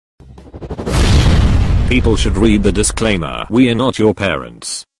People should read the disclaimer. We are not your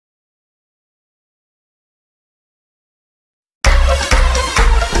parents.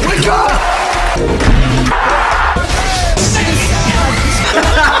 Wake up!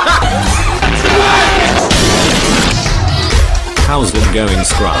 How's it going,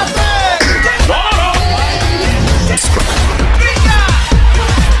 scrub?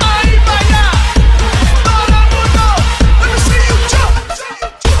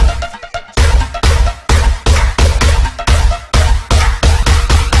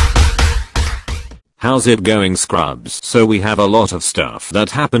 How's it going, scrubs? So we have a lot of stuff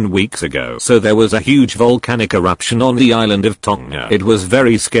that happened weeks ago. So there was a huge volcanic eruption on the island of Tonga. It was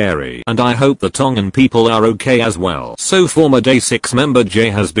very scary, and I hope the Tongan people are okay as well. So former Day 6 member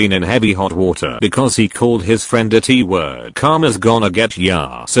Jay has been in heavy hot water because he called his friend a T-word. Karma's gonna get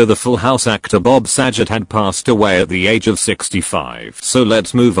ya. So the Full House actor Bob Saget had passed away at the age of 65. So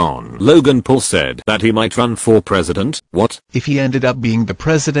let's move on. Logan Paul said that he might run for president. What? If he ended up being the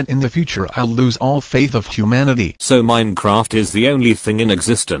president in the future, I'll lose all faith of humanity. So Minecraft is the only thing in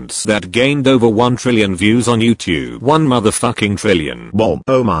existence that gained over 1 trillion views on YouTube. 1 motherfucking trillion. Whoa,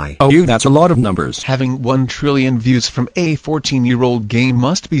 oh my. Oh you, that's a lot of numbers. Having 1 trillion views from a 14-year-old game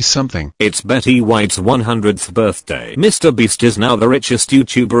must be something. It's Betty White's 100th birthday. MrBeast is now the richest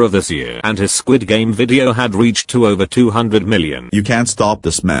YouTuber of this year, and his Squid Game video had reached to over 200 million. You can't stop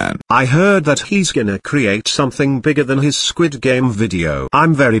this man. I heard that he's gonna create something bigger than his Squid Game video.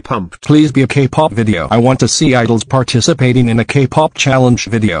 I'm very pumped. Please be a K-pop video. I want to see idols participating in a K-pop challenge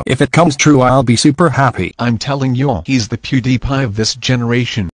video. If it comes true, I'll be super happy. I'm telling you all, he's the PewDiePie of this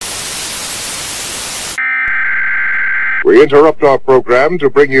generation. We interrupt our program to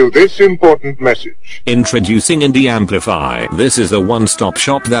bring you this important message. Introducing Indie Amplify. This is a one-stop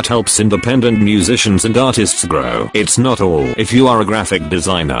shop that helps independent musicians and artists grow. It's not all. If you are a graphic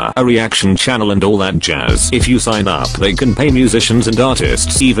designer, a reaction channel and all that jazz, if you sign up, they can pay musicians and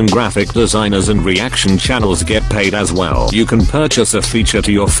artists. Even graphic designers and reaction channels get paid as well. You can purchase a feature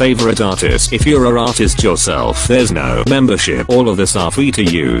to your favorite artist. If you're an artist yourself, there's no membership. All of this are free to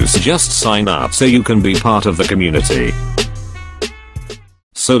use. Just sign up so you can be part of the community.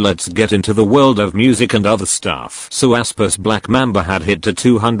 So let's get into the world of music and other stuff. So Asper's Black Mamba had hit to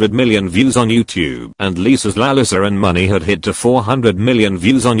 200 million views on YouTube, and Lisa's Lalisa and Money had hit to 400 million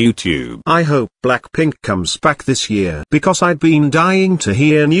views on YouTube. I hope Blackpink comes back this year, because I'd been dying to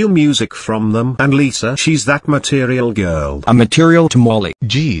hear new music from them. And Lisa, she's that material girl. A material to Molly.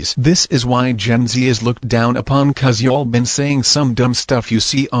 Geez, this is why Gen Z is looked down upon, cause y'all been saying some dumb stuff you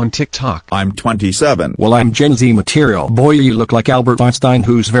see on TikTok. I'm 27. Well, I'm Gen Z material. Boy, you look like Albert Einstein,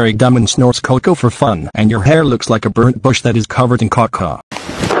 who's very dumb and snorts cocoa for fun, and your hair looks like a burnt bush that is covered in caca.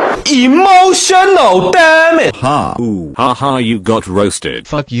 Emotional, damn it! Ha. Ooh. Haha, you got roasted.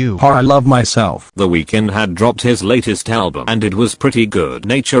 Fuck you. I love myself. The Weeknd had dropped his latest album and it was pretty good.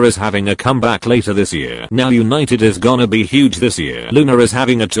 Nature is having a comeback later this year. Now United is gonna be huge this year. LOONA is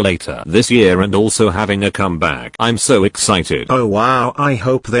having a tour later this year and also having a comeback. I'm so excited. Oh wow, I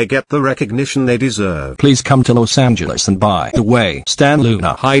hope they get the recognition they deserve. Please come to Los Angeles, and by the way, stan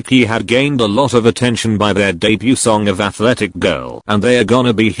LOONA. H1-KEY had gained a lot of attention by their debut song of Athletic Girl, and they are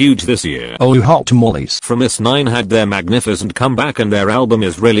gonna be huge this year. Oh, you hot tamales. From S9 had their magnificent comeback and their album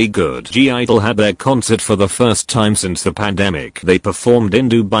is really good. G-Idol had their concert for the first time since the pandemic. They performed in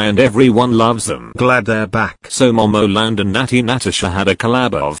Dubai and everyone loves them. Glad they're back. So Momoland and Natty Natasha had a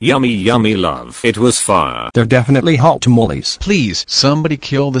collab of Yummy Yummy Love. It was fire. They're definitely hot tamales. Please, somebody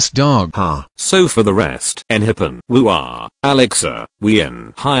kill this dog. Ha. So for the rest, Enhypen, Woo-Ah, Alexa,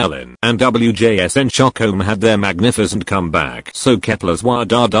 Wien, Hyolyn, and WJS and Shockholm had their magnificent comeback. So Kep1er's Wa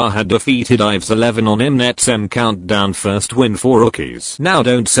Da Da had defeated Ives 11 on Mnet's M Countdown first win for rookies. Now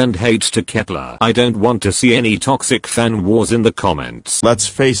don't send hate to Kep1er. I don't want to see any toxic fan wars in the comments. Let's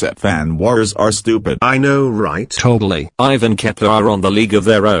face it, fan wars are stupid. I know, right? Totally. Ive and Kep1er are on the league of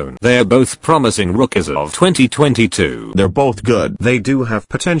their own. They're both promising rookies of 2022. They're both good. They do have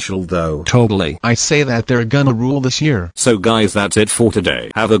potential though. Totally. I say that they're gonna rule this year. So guys, that's it for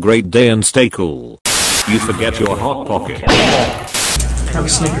today. Have a great day and stay cool. You forget your hot pocket. Have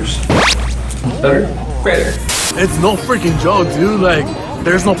Snickers. Better? Better. It's no freaking joke, dude. Like,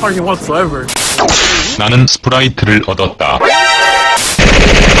 there's no parking whatsoever. 나는 스프라이트를 얻었다.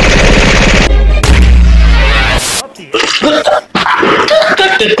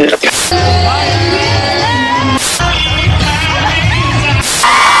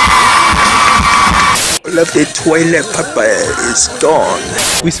 The toilet paper is gone.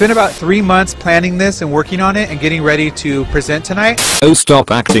 We spent about 3 months planning this and working on it and getting ready to present tonight. Oh,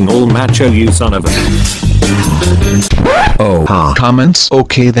 stop acting all macho, you son of a... Oh, comments?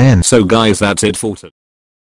 Okay then. So guys, that's it for today.